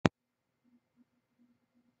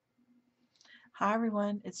Hi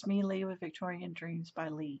everyone, it's me, Leigh with Victorian Dreams by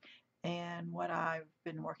Leigh. And what I've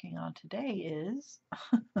been working on today is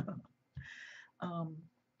um,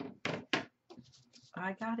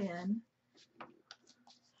 I got in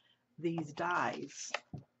these dies.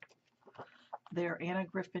 They're Anna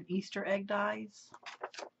Griffin Easter egg dies.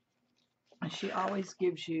 And she always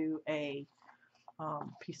gives you a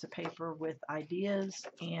piece of paper with ideas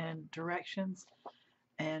and directions,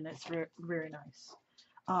 and it's very nice.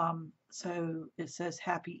 So it says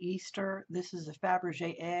Happy Easter. This is a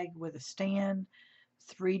Fabergé egg with a stand,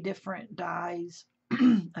 three different dies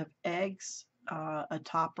of eggs, a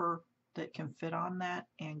topper that can fit on that,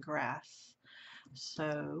 and grass.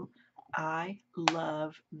 So I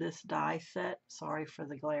love this die set. Sorry for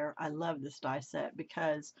the glare. I love this die set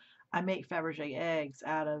because I make Fabergé eggs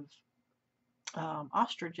out of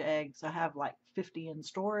ostrich eggs. I have like 50 in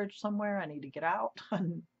storage somewhere. I need to get out. I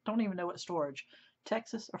don't even know what storage.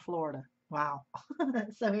 Texas or Florida. Wow.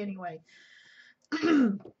 So anyway,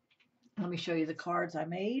 let me show you the cards I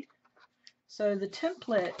made. So the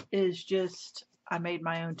template is just, I made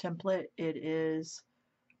my own template. It is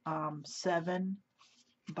 7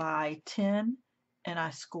 by 10, and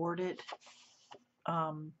I scored it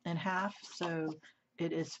in half. So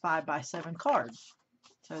it is 5 by 7 cards.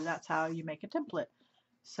 So that's how you make a template.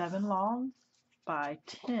 7 long by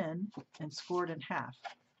 10 and scored in half.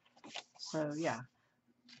 So yeah.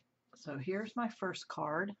 So here's my first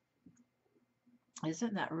card.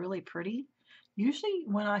 Isn't that really pretty? Usually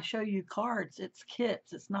when I show you cards, it's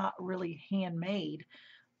kits. It's not really handmade.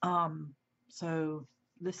 Um, so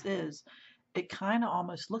this is, it kind of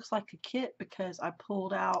almost looks like a kit because I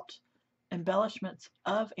pulled out embellishments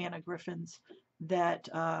of Anna Griffin's that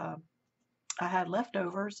I had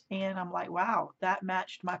leftovers, and I'm like, wow, that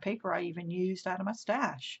matched my paper I even used out of my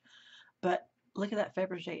stash. But look at that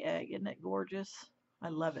Fabergé egg. Isn't it gorgeous? I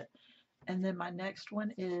love it. And then my next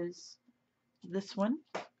one is this one.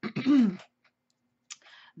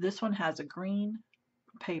 This one has a green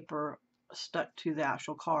paper stuck to the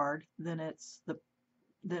actual card. Then it's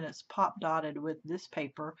pop dotted with this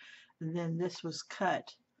paper. And then this was cut.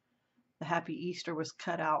 The Happy Easter was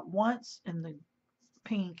cut out once in the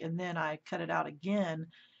pink, and then I cut it out again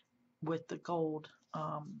with the gold,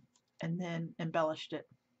 and then embellished it.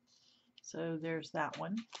 So there's that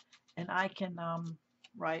one. And I can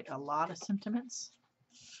write a lot of sentiments.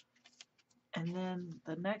 And then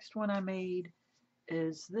the next one I made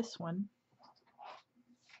is this one.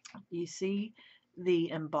 You see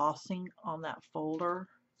the embossing on that folder?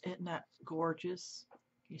 Isn't that gorgeous?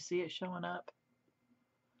 You see it showing up?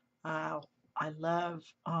 Wow. I love,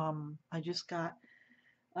 I just got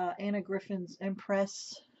Anna Griffin's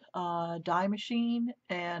Impress die machine,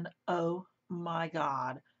 and oh my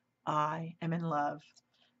God, I am in love.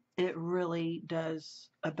 It really does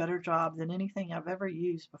a better job than anything I've ever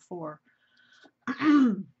used before.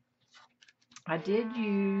 I did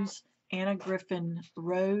use Anna Griffin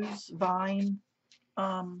Rose Vine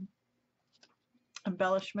um,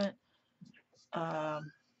 embellishment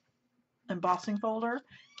um, embossing folder,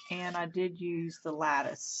 and I did use the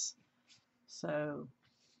lattice. So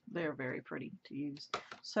they're very pretty to use.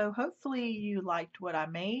 So hopefully you liked what I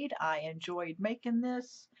made. I enjoyed making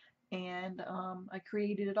this, and I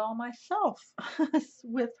created it all myself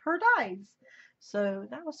with her dies. So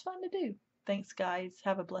that was fun to do. Thanks, guys.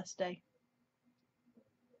 Have a blessed day.